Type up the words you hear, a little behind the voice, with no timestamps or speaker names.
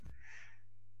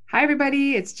Hi,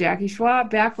 everybody. It's Jackie Schwab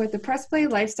back with the Press Play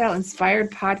Lifestyle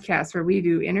Inspired podcast, where we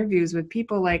do interviews with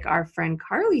people like our friend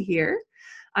Carlee here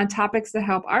on topics that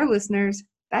help our listeners,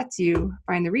 that's you,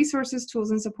 find the resources,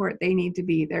 tools, and support they need to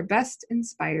be their best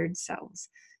inspired selves.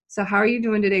 So, how are you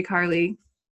doing today, Carlee?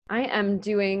 I am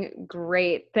doing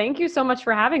great. Thank you so much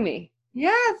for having me.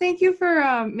 Yeah, thank you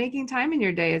for making time in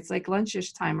your day. It's like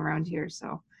lunchish time around here.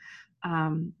 So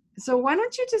why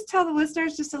don't you just tell the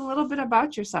listeners just a little bit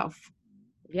about yourself?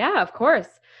 Yeah, of course.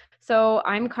 So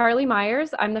I'm Carlee Myers.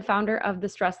 I'm the founder of the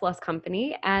Stress Less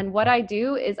Company. And what I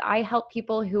do is I help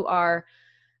people who are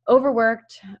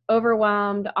overworked,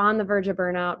 overwhelmed, on the verge of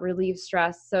burnout, relieve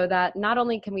stress so that not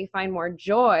only can we find more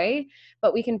joy,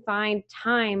 but we can find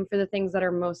time for the things that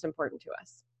are most important to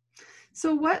us.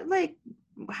 So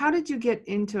how did you get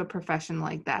into a profession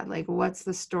like that? Like, what's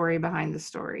the story behind the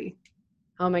story?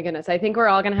 Oh my goodness. I think we're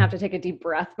all going to have to take a deep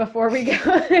breath before we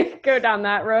go down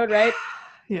that road, right?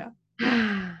 Yeah.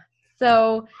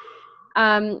 So,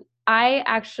 I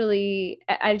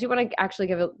do want to actually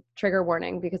give a trigger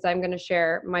warning because I'm going to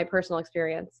share my personal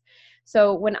experience.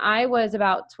 So when I was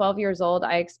about 12 years old,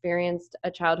 I experienced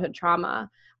a childhood trauma.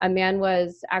 A man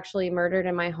was actually murdered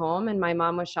in my home and my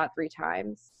mom was shot 3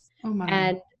 times. Oh my.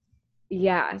 And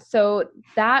yeah, so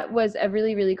that was a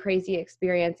really, really crazy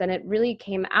experience. And it really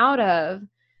came out of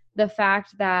the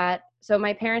fact that, so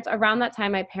around that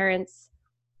time, my parents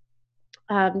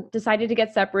decided to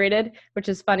get separated, which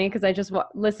is funny because I just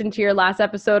listened to your last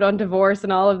episode on divorce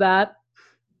and all of that.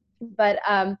 But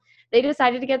they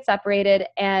decided to get separated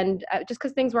and just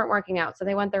because things weren't working out. So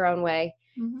they went their own way.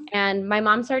 Mm-hmm. And my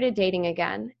mom started dating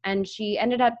again. And she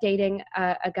ended up dating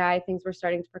a guy. Things were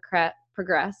starting to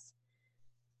progress.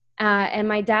 And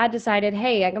my dad decided,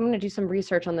 hey, I'm going to do some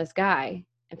research on this guy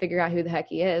and figure out who the heck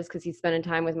he is because he's spending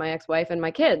time with my ex-wife and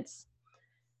my kids.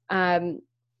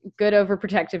 Good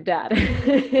overprotective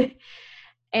dad.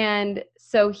 And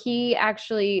so he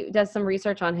actually does some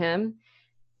research on him,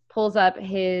 pulls up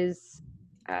his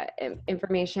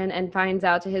information and finds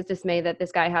out to his dismay that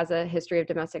this guy has a history of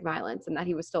domestic violence and that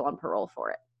he was still on parole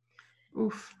for it.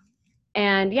 Oof.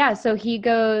 And yeah, so he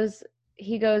goes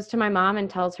to my mom and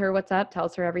tells her what's up,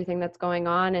 tells her everything that's going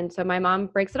on. And so my mom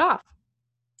breaks it off.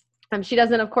 She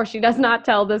does not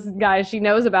tell this guy she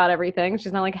knows about everything.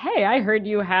 She's not like, hey, I heard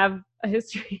you have a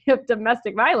history of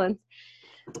domestic violence.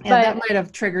 Yeah, that might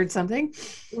have triggered something.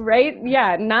 Right?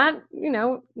 Yeah, not,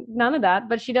 none of that.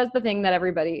 But she does the thing that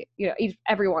everybody,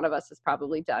 every one of us has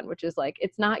probably done, which is like,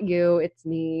 it's not you, it's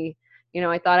me.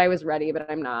 I thought I was ready, but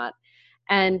I'm not.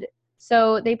 And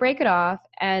so they break it off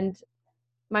and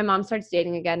my mom starts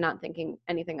dating again, not thinking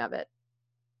anything of it.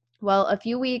 Well, a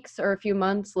few weeks or a few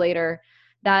months later,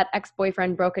 that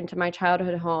ex-boyfriend broke into my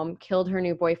childhood home, killed her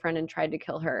new boyfriend, and tried to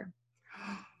kill her.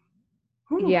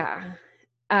 Yeah.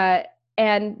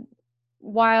 And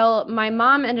while my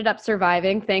mom ended up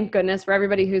surviving, thank goodness for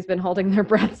everybody who's been holding their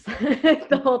breaths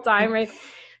the whole time, right?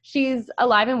 She's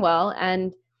alive and well.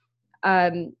 And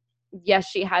yes,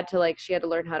 she had to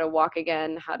learn how to walk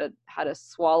again, how to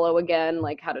swallow again,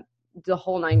 the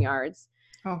whole 9 yards.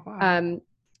 Oh, wow.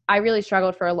 I really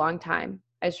struggled for a long time.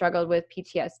 I struggled with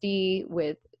PTSD,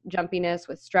 with jumpiness,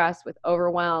 with stress, with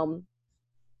overwhelm.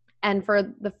 And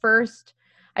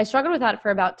I struggled with that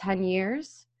for about 10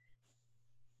 years.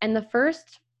 And the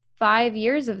first 5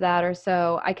 years of that or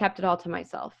so, I kept it all to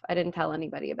myself. I didn't tell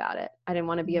anybody about it. I didn't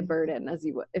want to be a burden,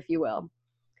 if you will.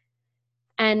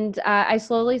 And I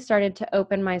slowly started to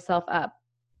open myself up.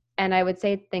 And I would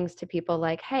say things to people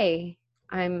like, hey,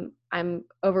 I'm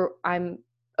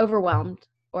overwhelmed,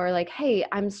 or like, hey,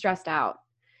 I'm stressed out.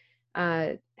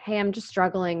 Hey, I'm just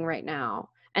struggling right now.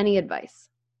 Any advice?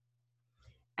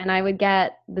 And I would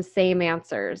get the same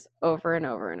answers over and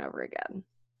over and over again.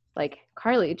 Like,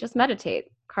 Carlee, just meditate.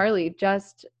 Carlee,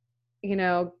 just,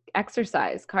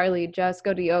 exercise. Carlee, just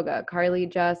go to yoga. Carlee,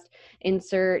 just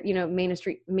insert,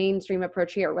 mainstream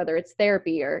approach here, whether it's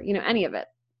therapy or, any of it.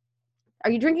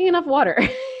 Are you drinking enough water?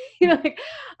 Like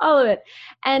all of it.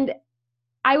 And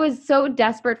I was so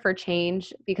desperate for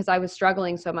change because I was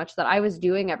struggling so much that I was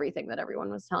doing everything that everyone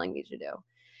was telling me to do.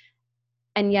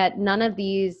 And yet none of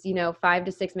these, 5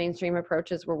 to 6 mainstream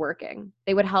approaches were working.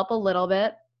 They would help a little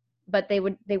bit, but they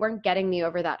weren't getting me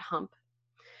over that hump.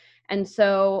 And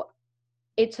so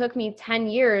it took me 10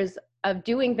 years of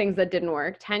doing things that didn't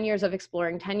work, 10 years of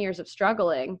exploring, 10 years of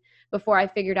struggling before I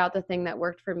figured out the thing that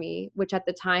worked for me, which at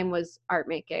the time was art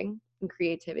making and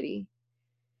creativity.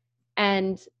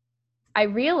 And I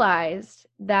realized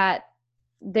that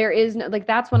there is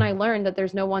that's when I learned that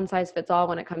there's no one size fits all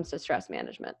when it comes to stress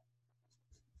management.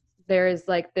 There's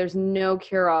no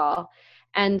cure all.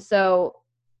 And so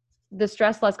the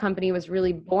Stress Less company was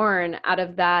really born out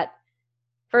of that.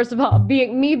 First of all,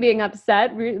 being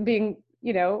upset, being,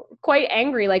 quite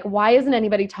angry. Like, why isn't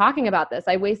anybody talking about this?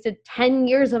 I wasted 10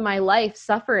 years of my life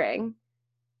suffering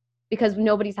because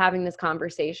nobody's having this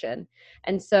conversation.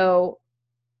 And so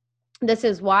this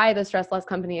is why the Stress Less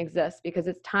company exists, because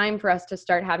it's time for us to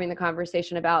start having the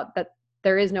conversation about that.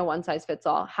 There is no one size fits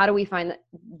all. How do we find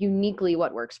uniquely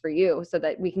what works for you so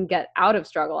that we can get out of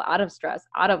struggle, out of stress,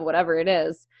 out of whatever it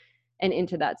is, and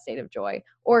into that state of joy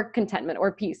or contentment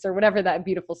or peace or whatever that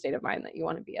beautiful state of mind that you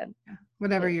want to be in. Yeah.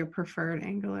 Whatever your preferred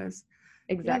angle is.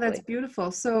 Exactly. Yeah, that's beautiful.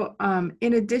 So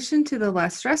in addition to the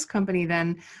Less Stress company,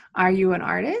 then, are you an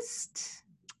artist?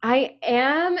 I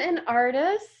am an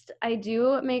artist. I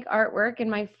do make artwork in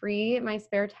my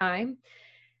spare time.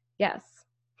 Yes.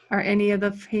 Are any of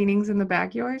the paintings in the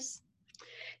back yours?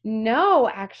 No,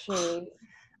 actually.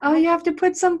 Oh, you have to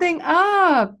put something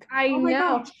up. I Oh my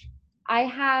know. gosh. I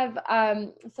have,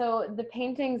 so the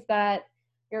paintings that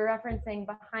you're referencing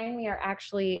behind me are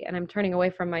actually, and I'm turning away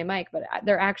from my mic, but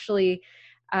they're actually,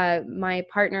 my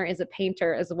partner is a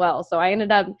painter as well. So I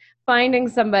ended up finding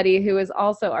somebody who is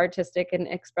also artistic and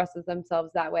expresses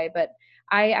themselves that way. But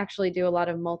I actually do a lot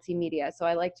of multimedia. So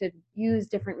I like to use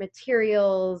different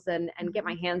materials and get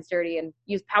my hands dirty and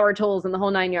use power tools and the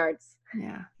whole 9 yards.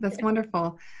 Yeah, that's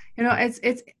wonderful.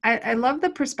 I love the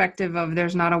perspective of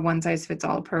there's not a one size fits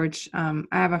all approach. I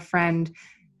have a friend,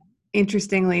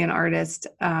 interestingly, an artist,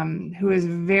 who is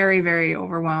very, very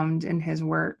overwhelmed in his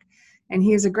work. And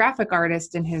he is a graphic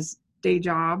artist in his day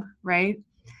job, right?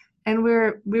 And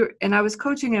and I was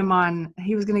coaching him on,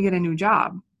 he was going to get a new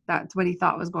job. That's what he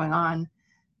thought was going on.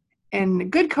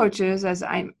 And good coaches,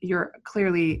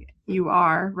 you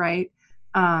are, right?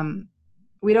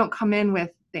 We don't come in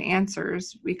with the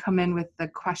answers. We come in with the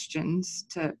questions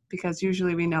because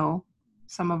usually we know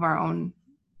some of our own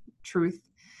truth.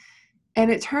 And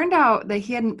it turned out that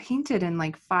he hadn't painted in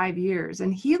like 5 years.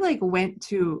 And he went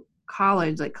to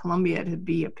college, like Columbia, to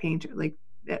be a painter. Like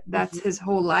that's his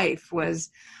whole life was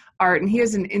art. And he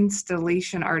is an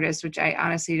installation artist, which I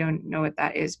honestly don't know what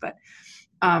that is, but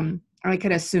I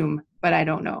could assume, but I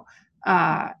don't know.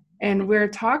 And we're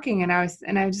talking and I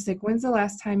was just like, when's the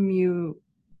last time you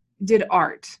did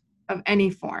art of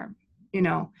any form,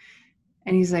 And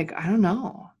he's like, I don't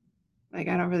know. Like,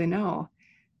 I don't really know.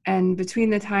 And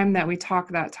between the time that we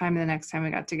talked that time and the next time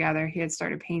we got together, he had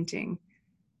started painting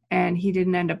and he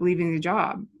didn't end up leaving the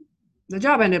job. The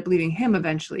job ended up leaving him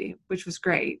eventually, which was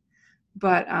great.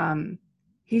 But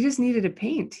he just needed to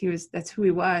paint. That's who he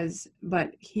was.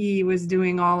 But he was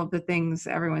doing all of the things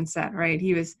everyone said, right?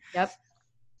 He was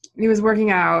working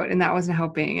out and that wasn't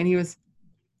helping. And he was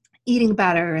eating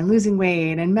better and losing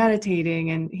weight and meditating,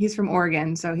 and he's from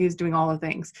Oregon, so he's doing all the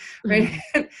things, right?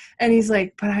 Mm-hmm. And he's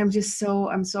like, but I'm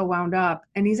so wound up.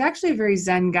 And he's actually a very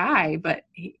Zen guy, but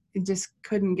he just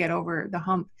couldn't get over the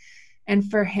hump. And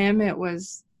for him,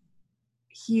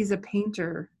 he's a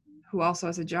painter who also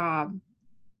has a job,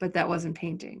 but that wasn't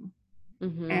painting.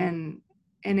 Mm-hmm.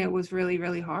 And it was really,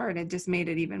 really hard. It just made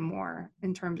it even more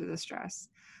in terms of the stress.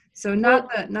 So not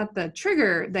the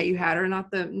trigger that you had, or not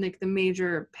the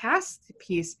major past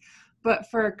piece,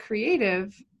 but for a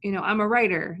creative, I'm a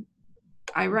writer.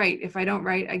 I write. If I don't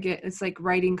write, it's like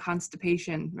writing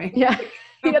constipation, right? Yeah.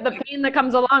 You got the pain that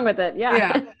comes along with it. Yeah.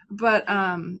 Yeah.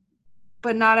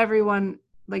 But not everyone,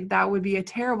 like, that would be a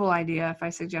terrible idea if I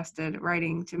suggested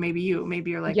writing to maybe you.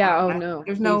 Maybe you're like, yeah, oh no.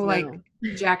 There's no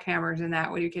jackhammers in that.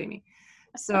 What are you kidding me?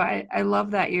 So I love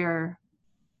that you're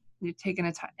taking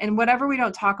a time, and whatever we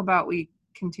don't talk about, we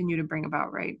continue to bring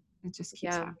about, right? It just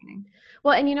keeps happening.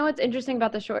 Well, and what's interesting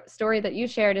about the short story that you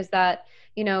shared is that,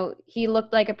 he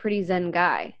looked like a pretty Zen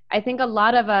guy. I think a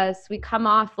lot of us, we come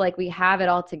off like we have it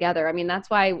all together. I mean, that's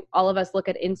why all of us look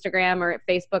at Instagram or at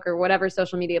Facebook or whatever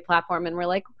social media platform, and we're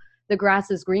like, the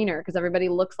grass is greener because everybody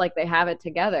looks like they have it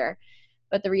together.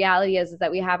 But the reality is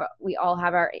that we all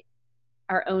have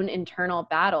our own internal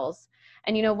battles.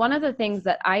 And, one of the things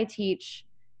that I teach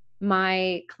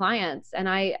my clients, and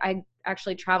I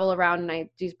actually travel around and I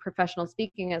do professional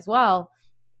speaking as well,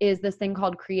 is this thing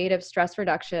called creative stress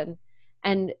reduction.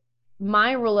 And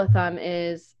my rule of thumb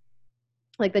is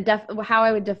like how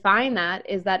I would define that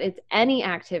is that it's any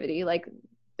activity, like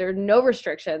there are no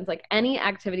restrictions, like any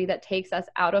activity that takes us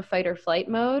out of fight or flight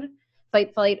mode,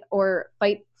 fight, flight,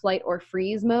 or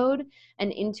freeze mode,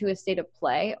 and into a state of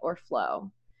play or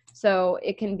flow. So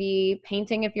it can be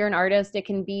painting if you're an artist, it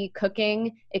can be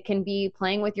cooking, it can be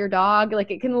playing with your dog,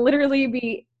 like it can literally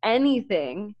be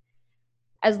anything,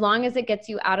 as long as it gets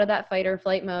you out of that fight or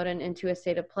flight mode and into a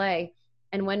state of play.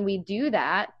 And when we do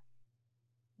that,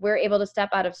 we're able to step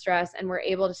out of stress and we're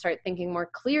able to start thinking more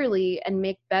clearly and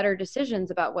make better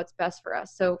decisions about what's best for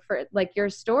us. So for like your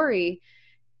story,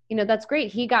 that's great.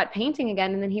 He got painting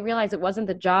again, and then he realized it wasn't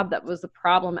the job that was the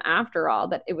problem after all,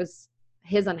 that it was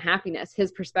his unhappiness,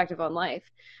 his perspective on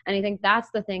life. And I think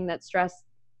that's the thing that stress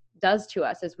does to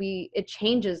us, is it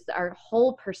changes our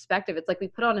whole perspective. It's like we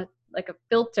put on a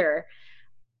filter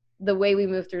the way we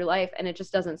move through life, and it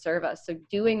just doesn't serve us. So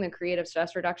doing the creative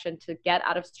stress reduction to get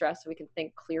out of stress so we can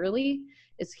think clearly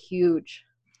is huge.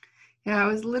 Yeah, I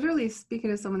was literally speaking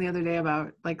to someone the other day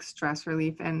about like stress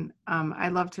relief, and a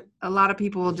lot of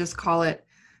people will just call it,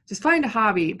 just find a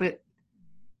hobby, but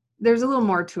there's a little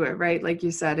more to it, right? Like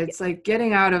you said, it's like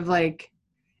getting out of like,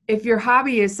 if your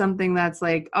hobby is something that's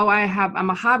like, oh, I'm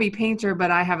a hobby painter,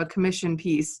 but I have a commission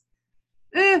piece,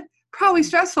 probably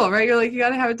stressful, right? You're like, you got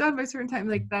to have it done by a certain time.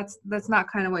 Like that's not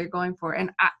kind of what you're going for. And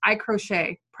I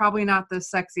crochet, probably not the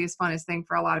sexiest, funnest thing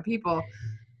for a lot of people,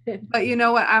 but you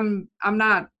know what?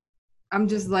 I'm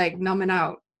just like numbing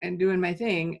out and doing my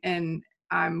thing, and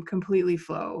I'm completely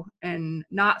flow and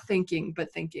not thinking,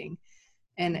 but thinking.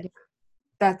 And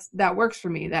that works for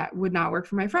me. That would not work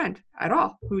for my friend at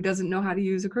all, who doesn't know how to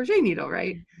use a crochet needle,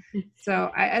 right?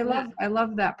 So I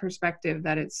love that perspective,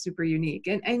 that it's super unique.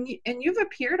 And you've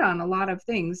appeared on a lot of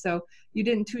things. So you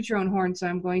didn't toot your own horn, so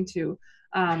I'm going to.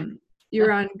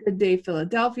 You're on Good Day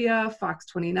Philadelphia, Fox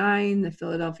 29, the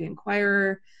Philadelphia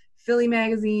Inquirer, Philly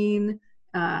Magazine,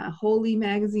 Holy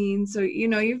Magazine. So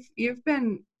you've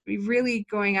been really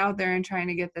going out there and trying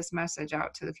to get this message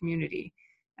out to the community,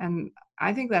 and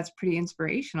I think that's pretty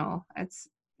inspirational.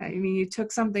 You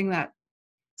took something that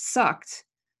sucked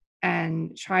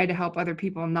and tried to help other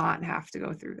people not have to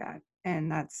go through that,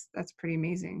 and that's pretty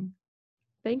amazing.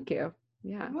 Thank you.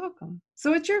 Yeah. You're welcome.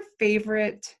 So what's your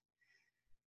favorite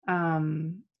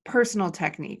personal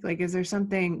technique? Like, is there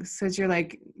something, since you're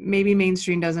like, maybe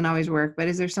mainstream doesn't always work, but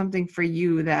is there something for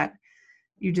you that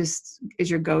you just is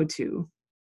your go-to?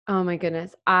 Oh my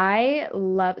goodness.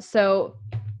 So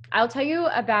I'll tell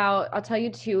you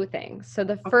two things. So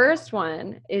the first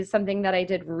one is something that I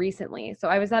did recently. So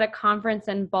I was at a conference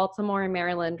in Baltimore,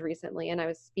 Maryland recently, and I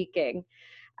was speaking,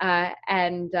 it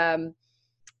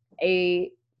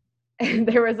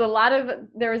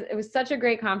was such a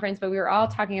great conference, but we were all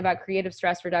talking about creative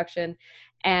stress reduction,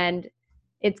 and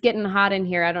It's Getting Hot in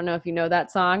Here. I don't know if you know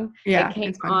that song. Yeah, it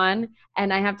came on,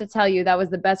 and I have to tell you, that was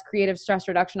the best creative stress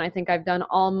reduction I think I've done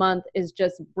all month, is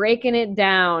just breaking it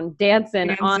down,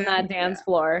 dancing on that dance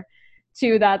floor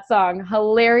to that song.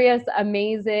 Hilarious,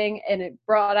 amazing, and it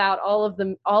brought out all of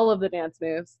the dance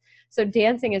moves. So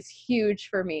dancing is huge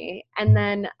for me. And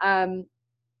then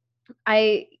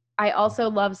I also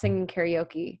love singing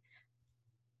karaoke.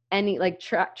 Get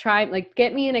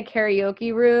me in a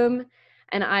karaoke room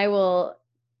and I will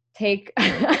take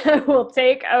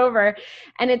over.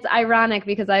 And it's ironic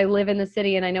because I live in the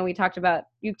city, and I know you talked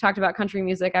about country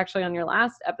music actually on your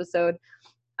last episode.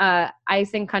 I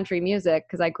sing country music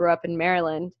because I grew up in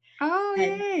Maryland. Oh,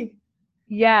 yay.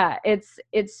 Yeah, it's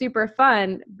super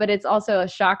fun, but it's also a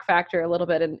shock factor a little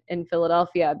bit in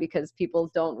Philadelphia because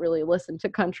people don't really listen to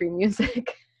country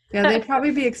music. Yeah, they'd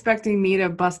probably be expecting me to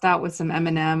bust out with some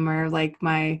Eminem or like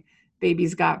My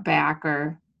Baby's Got Back,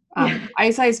 or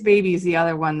Ice Ice Baby is the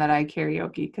other one that I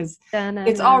karaoke because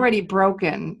it's already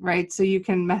broken, right? So you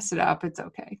can mess it up. It's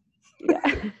okay.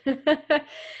 Yeah.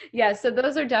 Yeah. So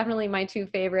those are definitely my two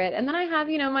favorite. And then I have,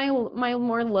 my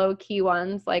more low key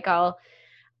ones. Like I'll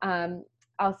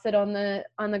sit on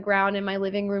the ground in my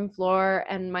living room floor,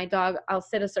 and I'll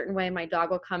sit a certain way, and my dog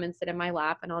will come and sit in my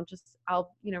lap, and I'll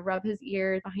rub his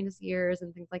ears, behind his ears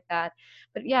and things like that.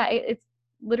 But yeah, it's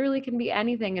literally can be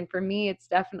anything. And for me, it's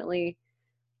definitely,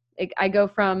 I go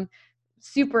from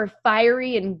super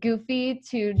fiery and goofy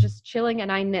to just chilling,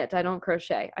 and I knit. I don't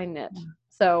crochet, I knit.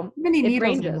 So too many needles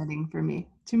ranges. in knitting for me.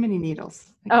 Too many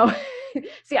needles. Oh,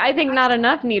 see, I think not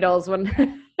enough needles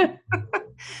when.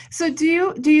 So do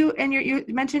you and you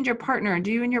mentioned your partner.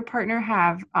 Do you and your partner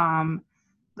have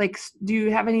do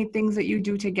you have any things that you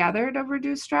do together to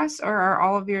reduce stress, or are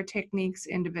all of your techniques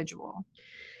individual?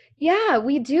 Yeah,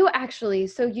 we do actually.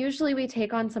 So usually we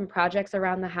take on some projects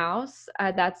around the house.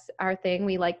 That's our thing.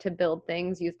 We like to build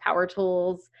things, use power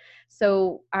tools.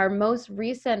 So our most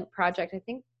recent project, I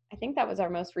think that was our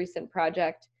most recent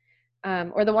project,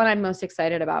 or the one I'm most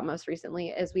excited about most recently,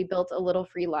 is we built a little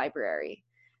free library.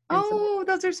 And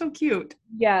those are so cute.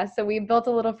 Yeah, so we built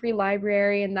a little free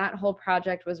library, and that whole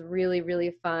project was really,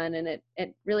 really fun, and it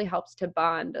really helps to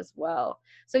bond as well.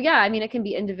 So yeah, I mean, it can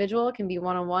be individual, it can be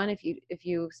one-on-one if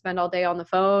you spend all day on the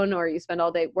phone, or you spend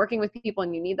all day working with people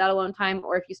and you need that alone time,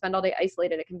 or if you spend all day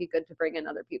isolated, it can be good to bring in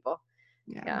other people.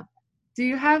 Yeah. Do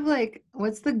you have like,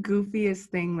 what's the goofiest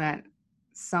thing that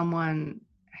someone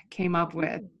came up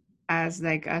with as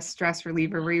like a stress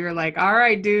reliever where you're like, all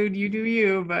right, dude, you do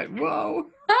you, but whoa.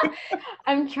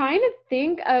 I'm trying to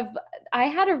think of,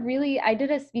 I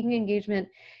did a speaking engagement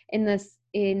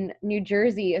in New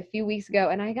Jersey a few weeks ago,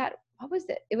 and what was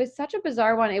it? It was such a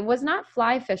bizarre one. It was not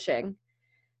fly fishing,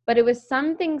 but it was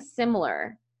something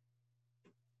similar.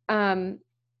 Um,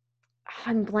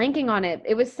 I'm blanking on it.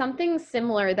 It was something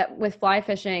similar that with fly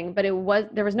fishing, but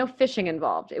there was no fishing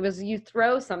involved. It was you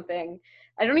throw something.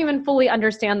 I don't even fully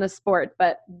understand the sport,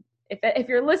 but if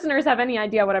your listeners have any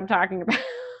idea what I'm talking about,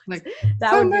 Like,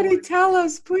 that would be somebody tell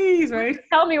us, please, right?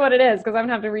 tell me what it is because I'm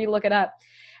gonna have to re-look it up.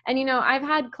 And I've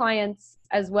had clients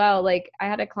as well. Like I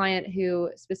had a client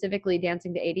who specifically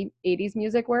dancing to 80s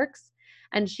music works,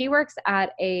 and she works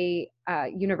at a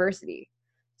university.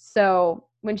 So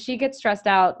when she gets stressed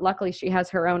out, luckily she has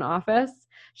her own office.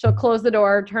 She'll close the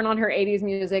door, turn on her 80s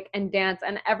music, and dance.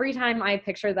 And every time I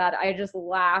picture that, I just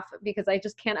laugh because I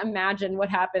just can't imagine what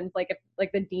happens. Like if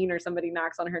like the dean or somebody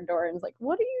knocks on her door and is like,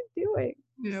 "What are you doing?"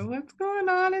 What's going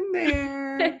on in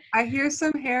there? I hear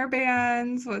some hair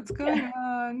bands. What's going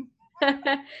on?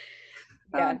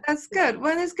 Yeah. That's good.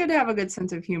 Well, it's good to have a good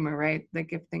sense of humor, right?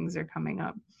 Like if things are coming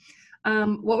up.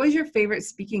 What was your favorite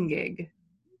speaking gig?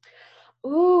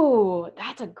 Ooh,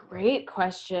 that's a great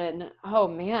question. Oh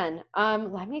man.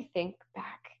 Let me think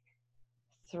back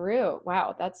through.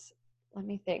 Wow, let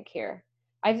me think here.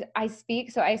 I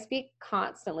speak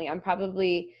constantly. I'm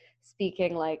probably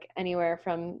speaking like anywhere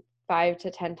from 5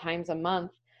 to 10 times a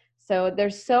month. So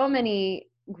there's so many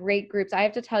great groups. I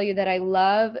have to tell you that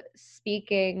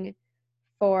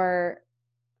for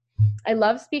I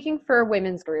love speaking for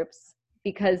women's groups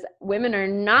because women are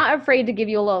not afraid to give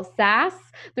you a little sass.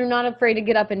 They're not afraid to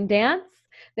get up and dance.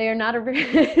 They are not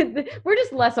afraid. We're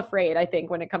just less afraid, I think,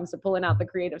 when it comes to pulling out the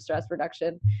creative stress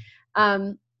reduction.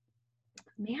 Um,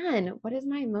 Man, what is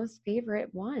my most favorite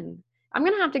one? I'm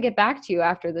going to have to get back to you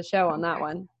after the show on that Okay.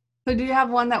 one. So do you have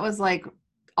one that was like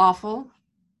awful?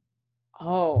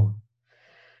 Oh,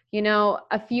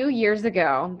 a few years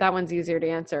ago, that one's easier to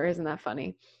answer. Isn't that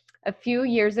funny? A few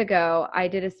years ago, I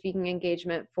did a speaking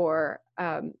engagement for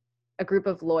a group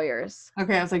of lawyers.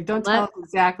 Okay, I was like, don't tell us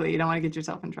exactly. You don't want to get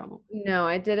yourself in trouble. No,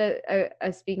 I did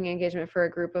a speaking engagement for a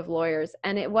group of lawyers,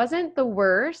 and it wasn't the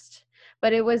worst,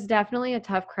 but it was definitely a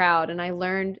tough crowd. And I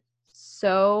learned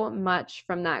so much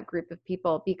from that group of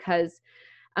people because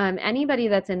anybody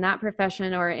that's in that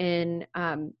profession or in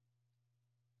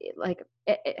like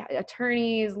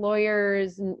attorneys,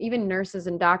 lawyers, and even nurses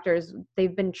and doctors,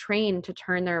 they've been trained to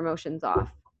turn their emotions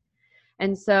off.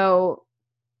 And so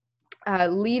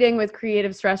leading with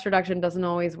creative stress reduction doesn't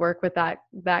always work with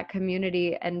that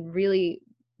community. And really,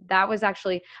 that was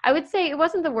actually, I would say it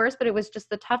wasn't the worst, but it was just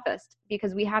the toughest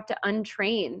because we have to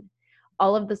untrain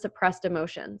all of the suppressed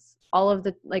emotions, all of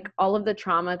the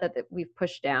trauma that we've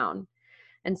pushed down.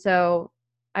 And so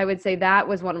I would say that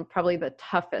was one of probably the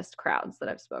toughest crowds that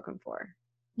I've spoken for.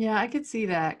 Yeah, I could see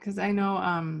that because I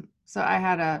know so I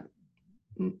had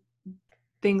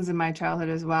things in my childhood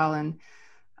as well, and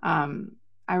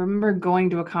I remember going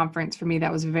to a conference for me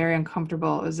that was very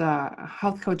uncomfortable. It was a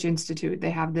Health Coach Institute.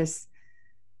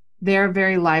 They're a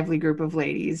very lively group of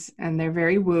ladies, and they're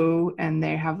very woo, and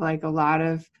they have like a lot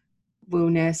of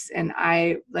woo-ness. And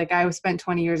I spent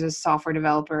 20 years as a software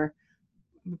developer,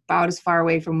 about as far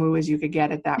away from woo as you could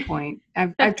get at that point.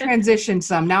 I've transitioned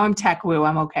some. Now I'm tech woo.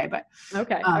 I'm okay, but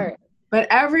Okay, all right. but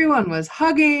everyone was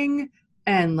hugging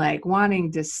and like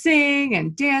wanting to sing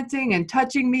and dancing and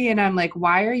touching me, and I'm like,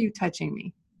 why are you touching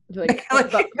me? Like,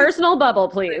 personal bubble,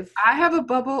 please. I have a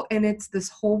bubble, and it's this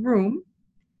whole room,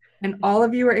 and all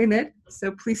of you are in it,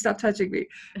 so please stop touching me.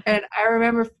 And I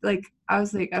remember I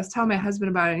was telling my husband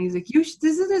about it, and he's like,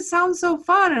 doesn't sound so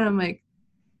fun? And I'm like,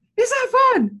 it's not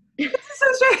fun. This is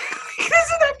so strange.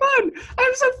 This isn't fun.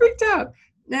 I'm so freaked out.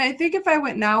 And I think if I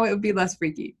went now, it would be less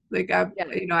freaky.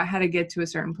 I had to get to a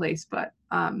certain place, but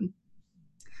I'd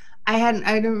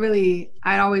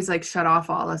always like shut off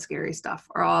all the scary stuff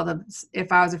or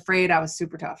if I was afraid, I was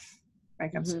super tough.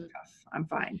 Like I'm super tough. I'm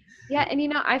fine. Yeah. And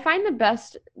I find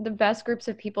the best groups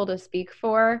of people to speak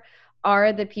for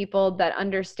are the people that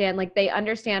understand, like they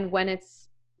understand when it's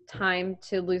time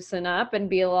to loosen up and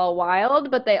be a little wild,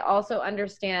 but they also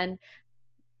understand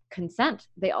consent.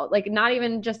 They all like, not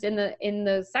even just in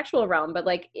the sexual realm, but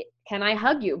like, can I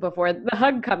hug you before the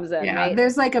hug comes in? Yeah, right?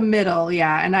 there's like a middle.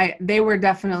 Yeah. And they were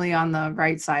definitely on the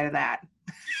right side of that.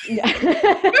 Yeah.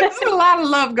 There's a lot of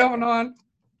love going on.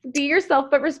 Be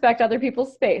yourself, but respect other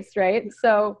people's space. Right.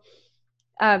 So,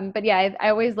 but yeah, I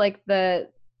always like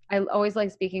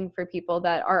speaking for people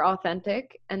that are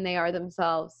authentic and they are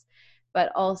themselves.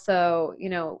 but also,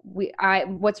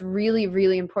 what's really,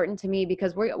 really important to me,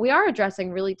 because we are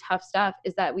addressing really tough stuff,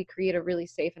 is that we create a really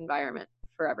safe environment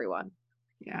for everyone.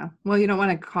 Yeah. Well, you don't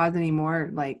want to cause any more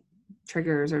like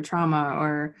triggers or trauma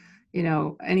or,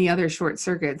 any other short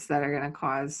circuits that are going to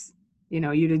cause, you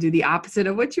to do the opposite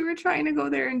of what you were trying to go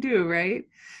there and do, right?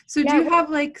 So do Yeah, you have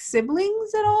like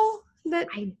siblings at all that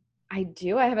I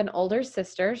do. I have an older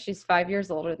sister. She's 5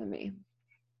 years older than me.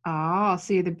 Oh,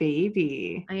 so you're the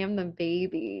baby. I am the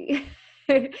baby.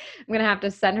 I'm gonna have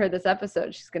to send her this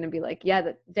episode. She's gonna be like,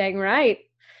 "Yeah, dang right,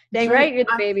 That's dang right. right, you're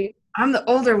the baby." I'm the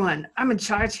older one. I'm in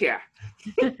charge here.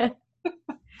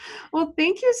 Well,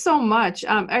 thank you so much.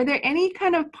 Are there any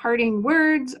kind of parting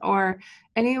words or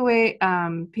any way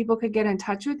people could get in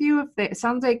touch with you? It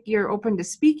sounds like you're open to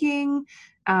speaking.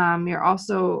 You're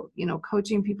also,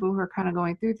 coaching people who are kind of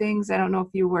going through things. I don't know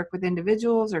if you work with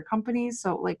individuals or companies.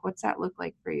 So, like, what's that look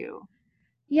like for you?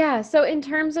 Yeah, so in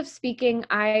terms of speaking,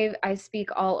 I speak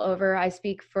all over. I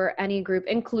speak for any group,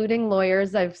 including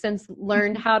lawyers. I've since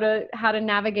learned how to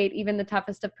navigate even the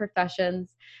toughest of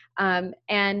professions. And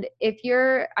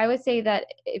I would say that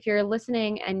if you're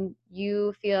listening and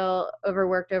you feel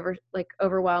overworked,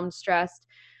 overwhelmed, stressed,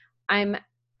 I'm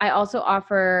I also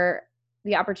offer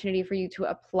the opportunity for you to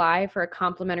apply for a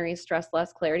complimentary stress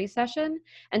less clarity session.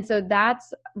 And so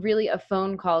that's really a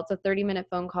phone call. It's a 30-minute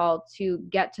phone call to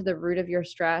get to the root of your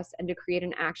stress and to create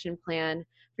an action plan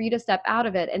for you to step out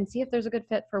of it and see if there's a good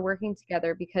fit for working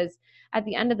together. Because at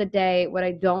the end of the day, what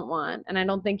I don't want, and I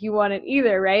don't think you want it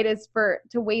either, right, is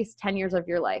to waste 10 years of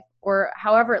your life, or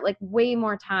however, like way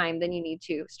more time than you need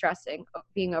to, stressing,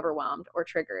 being overwhelmed or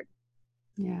triggered.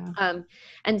 Yeah.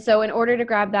 And so in order to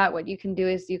grab that, what you can do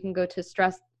is you can go to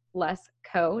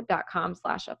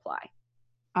stresslessco.com/apply.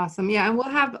 Awesome. Yeah, and we'll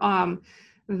have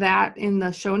that in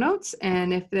the show notes.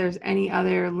 And if there's any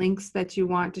other links that you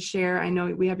want to share, I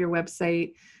know we have your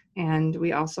website and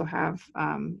we also have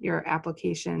your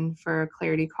application for a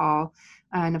clarity call.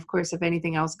 And of course, if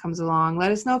anything else comes along,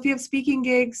 let us know if you have speaking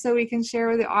gigs so we can share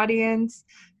with the audience.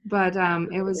 But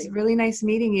it was really nice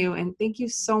meeting you. And thank you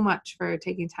so much for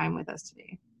taking time with us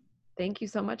today. Thank you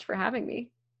so much for having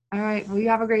me. All right. Well, you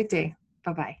have a great day.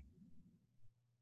 Bye-bye.